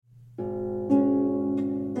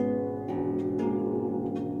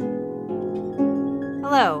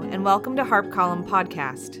Hello, and welcome to Harp Column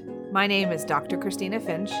Podcast. My name is Dr. Christina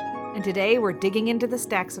Finch, and today we're digging into the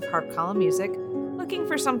stacks of Harp Column music, looking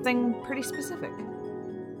for something pretty specific.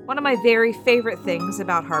 One of my very favorite things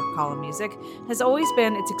about Harp Column music has always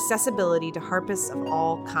been its accessibility to harpists of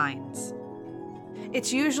all kinds.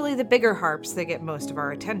 It's usually the bigger harps that get most of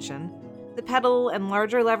our attention. The pedal and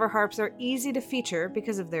larger lever harps are easy to feature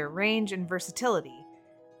because of their range and versatility.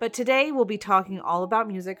 But today we'll be talking all about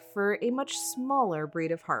music for a much smaller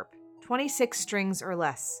breed of harp, 26 strings or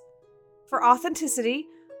less. For authenticity,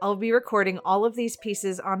 I'll be recording all of these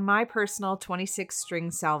pieces on my personal 26-string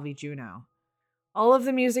Salvi Juno. All of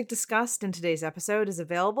the music discussed in today's episode is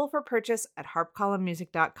available for purchase at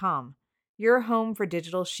harpcolumnmusic.com, your home for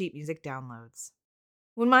digital sheet music downloads.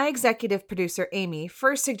 When my executive producer Amy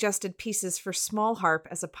first suggested pieces for small harp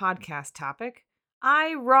as a podcast topic,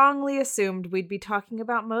 I wrongly assumed we'd be talking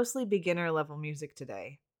about mostly beginner-level music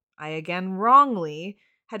today. I again wrongly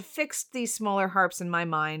had fixed these smaller harps in my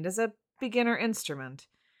mind as a beginner instrument.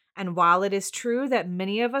 And while it is true that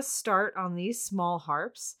many of us start on these small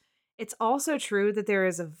harps, it's also true that there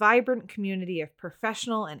is a vibrant community of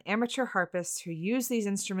professional and amateur harpists who use these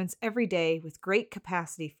instruments every day with great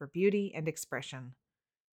capacity for beauty and expression.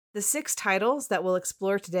 The 6 titles that we'll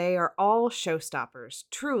explore today are all showstoppers,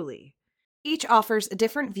 truly. Each offers a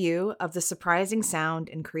different view of the surprising sound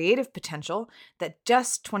and creative potential that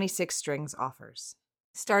just 26 strings offers.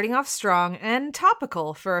 Starting off strong and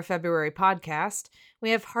topical for a February podcast, we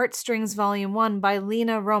have Heartstrings Volume 1 by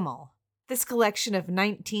Lena Rommel. This collection of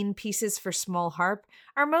 19 pieces for small harp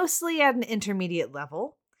are mostly at an intermediate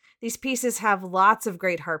level. These pieces have lots of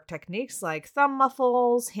great harp techniques like thumb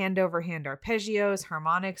muffles, hand-over-hand arpeggios,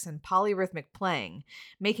 harmonics, and polyrhythmic playing,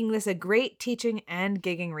 making this a great teaching and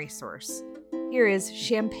gigging resource. Here is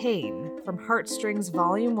Champagne from Heartstrings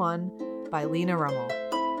Volume 1 by Lena Rommel.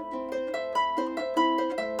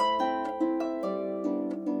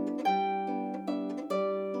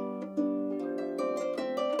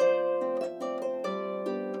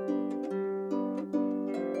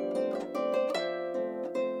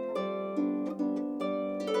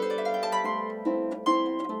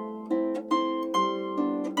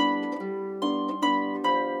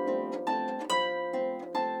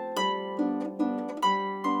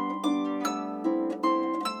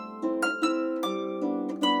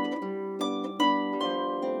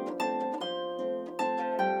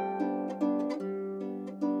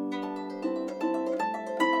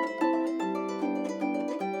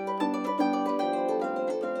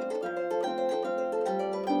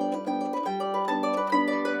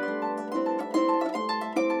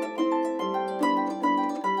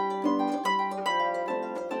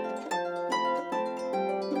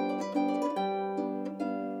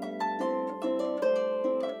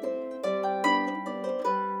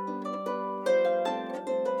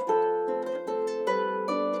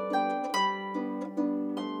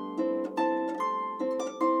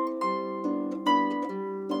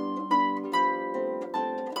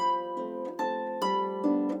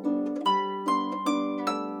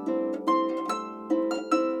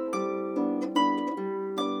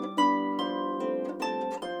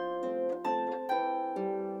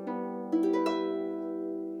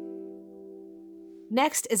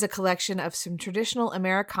 Next is a collection of some traditional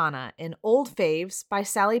Americana in Old Faves by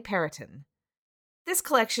Sally Perrotin. This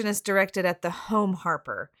collection is directed at the home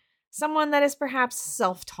harper, someone that is perhaps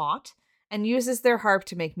self-taught and uses their harp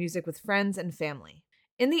to make music with friends and family.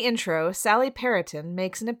 In the intro, Sally Perrotin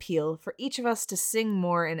makes an appeal for each of us to sing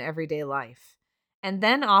more in everyday life, and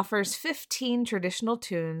then offers 15 traditional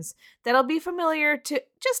tunes that'll be familiar to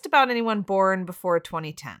just about anyone born before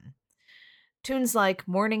 2010. Tunes like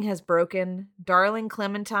Morning Has Broken, Darling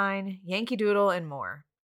Clementine, Yankee Doodle, and more.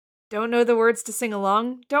 Don't know the words to sing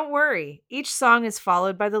along? Don't worry. Each song is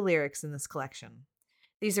followed by the lyrics in this collection.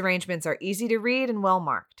 These arrangements are easy to read and well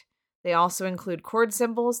marked. They also include chord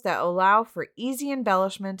symbols that allow for easy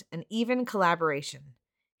embellishment and even collaboration.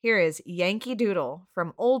 Here is Yankee Doodle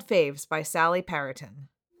from Old Faves by Sally Perrotin.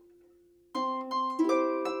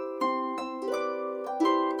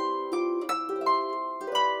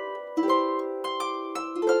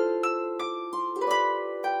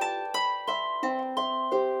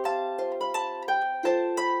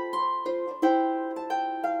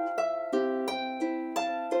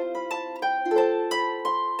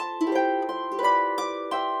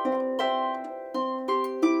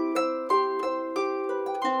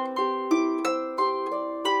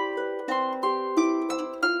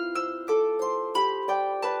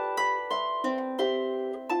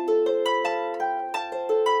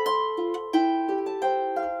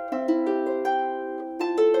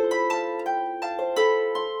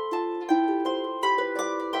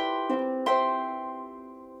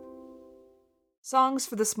 Songs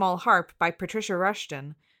for the Small Harp by Patricia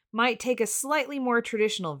Rushton might take a slightly more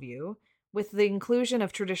traditional view, with the inclusion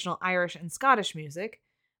of traditional Irish and Scottish music,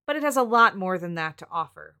 but it has a lot more than that to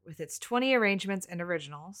offer, with its 20 arrangements and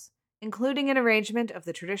originals, including an arrangement of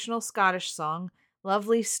the traditional Scottish song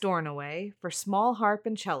Lovely Stornoway for small harp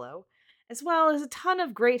and cello, as well as a ton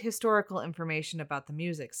of great historical information about the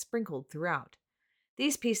music sprinkled throughout.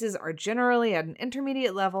 These pieces are generally at an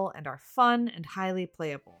intermediate level and are fun and highly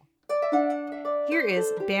playable. Here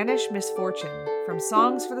is Banish Misfortune from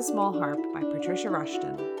Songs for the Small Harp by Patricia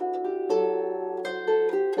Rushton.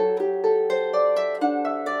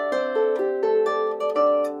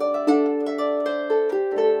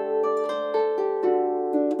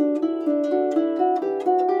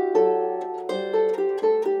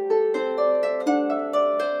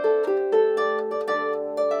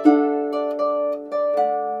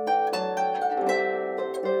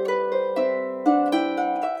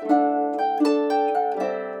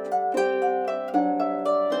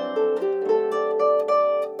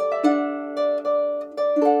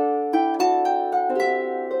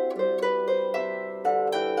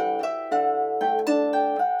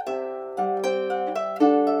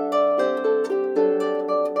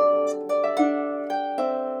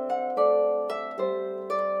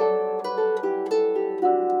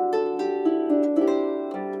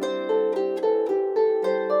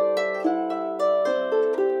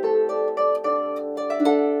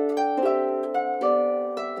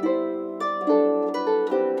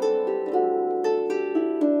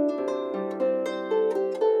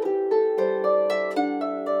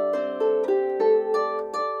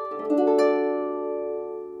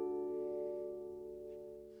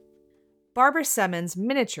 Barbara Semon's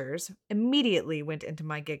Miniatures immediately went into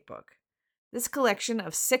my gig book. This collection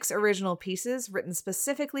of 6 original pieces written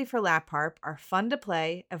specifically for lap harp are fun to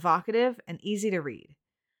play, evocative, and easy to read.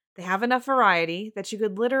 They have enough variety that you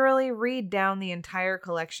could literally read down the entire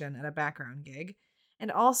collection at a background gig,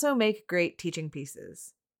 and also make great teaching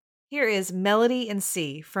pieces. Here is Melody in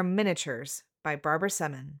C from Miniatures by Barbara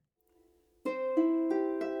Semon.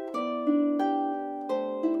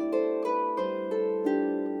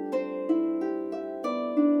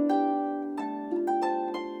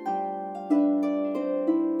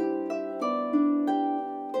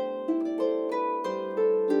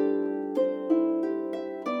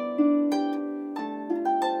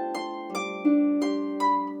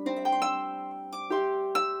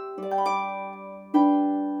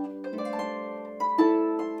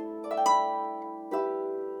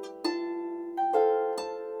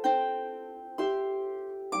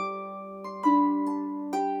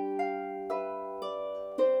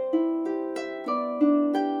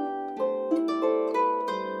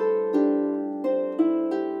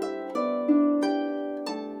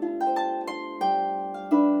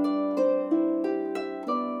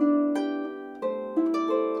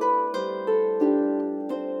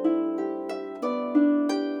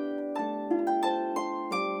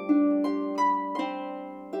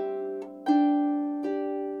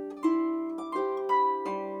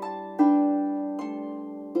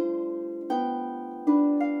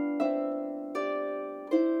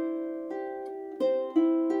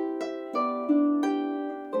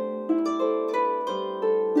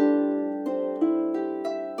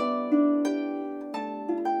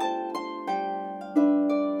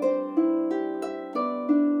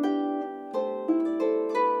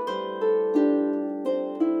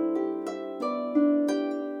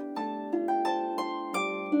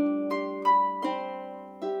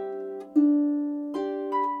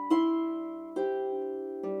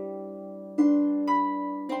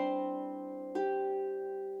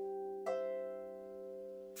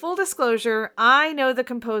 Full disclosure, I know the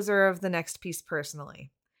composer of the next piece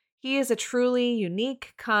personally. He is a truly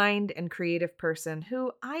unique, kind, and creative person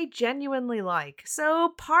who I genuinely like,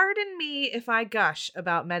 so pardon me if I gush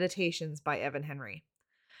about Meditations by Evan Henry.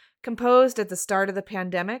 Composed at the start of the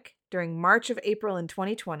pandemic, during March of April in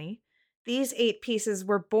 2020, these 8 pieces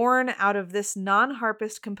were born out of this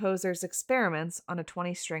non-harpist composer's experiments on a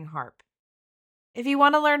 20-string harp. If you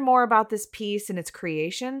want to learn more about this piece and its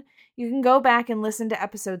creation, you can go back and listen to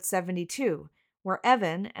episode 72, where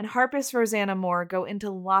Evan and harpist Rosanna Moore go into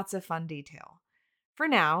lots of fun detail. For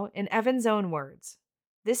now, in Evan's own words,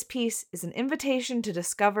 this piece is an invitation to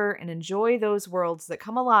discover and enjoy those worlds that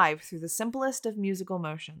come alive through the simplest of musical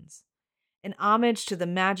motions, an homage to the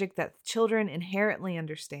magic that children inherently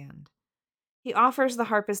understand. He offers the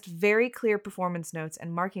harpist very clear performance notes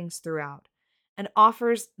and markings throughout, and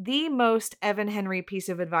offers the most Evan Henry piece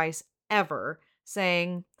of advice ever,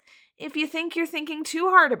 saying, "If you think you're thinking too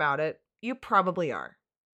hard about it, you probably are."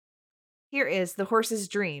 Here is The Horse's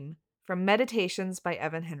Dream from Meditations by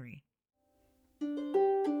Evan Henry.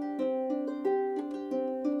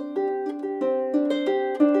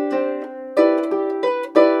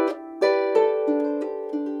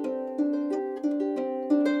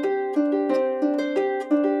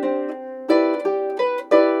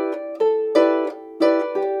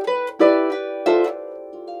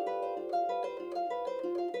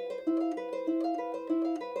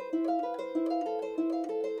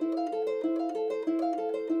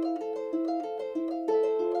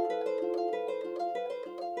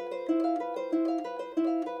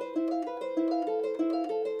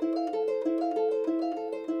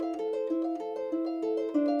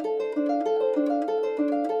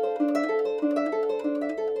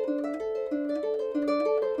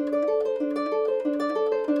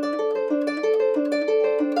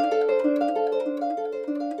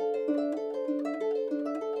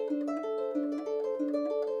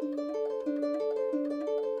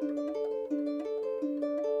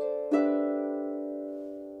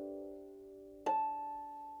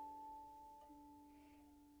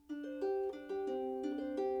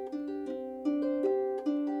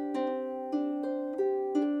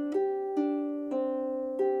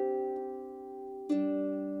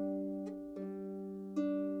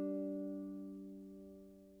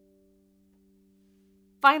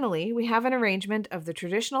 Finally, we have an arrangement of the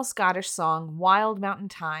traditional Scottish song Wild Mountain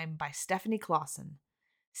Thyme by Stephanie Clausen.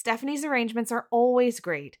 Stephanie's arrangements are always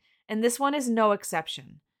great, and this one is no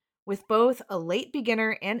exception. With both a late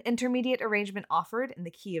beginner and intermediate arrangement offered in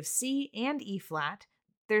the key of C and E flat,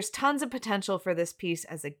 there's tons of potential for this piece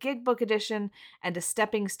as a gig book edition and a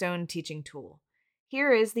stepping stone teaching tool.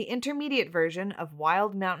 Here is the intermediate version of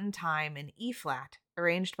Wild Mountain Thyme in E flat,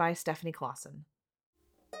 arranged by Stephanie Clausen.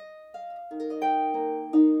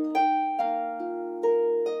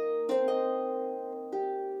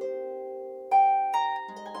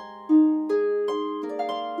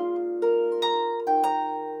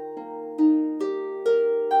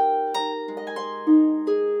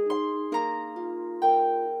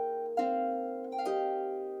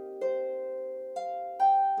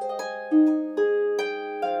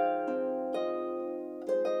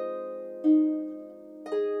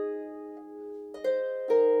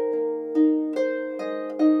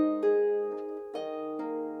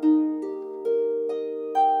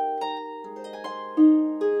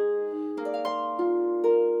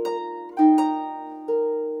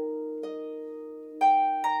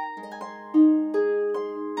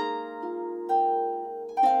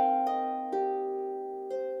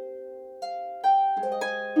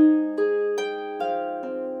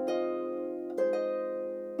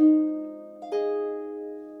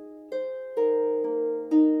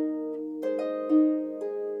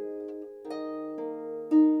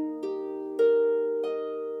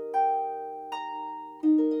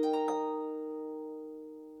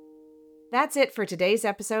 That's it for today's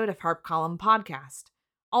episode of Harp Column Podcast.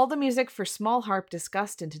 All the music for small harp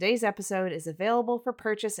discussed in today's episode is available for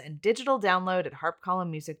purchase and digital download at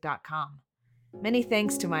harpcolumnmusic.com. Many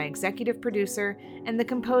thanks to my executive producer and the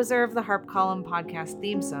composer of the Harp Column Podcast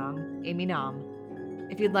theme song, Amy Nam.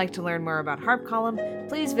 If you'd like to learn more about Harp Column,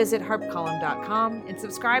 please visit harpcolumn.com and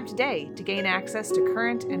subscribe today to gain access to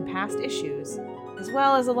current and past issues, as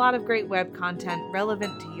well as a lot of great web content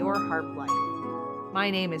relevant to your harp life. My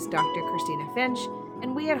name is Dr. Christina Finch,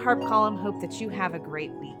 and we at Harp Column hope that you have a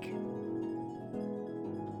great week.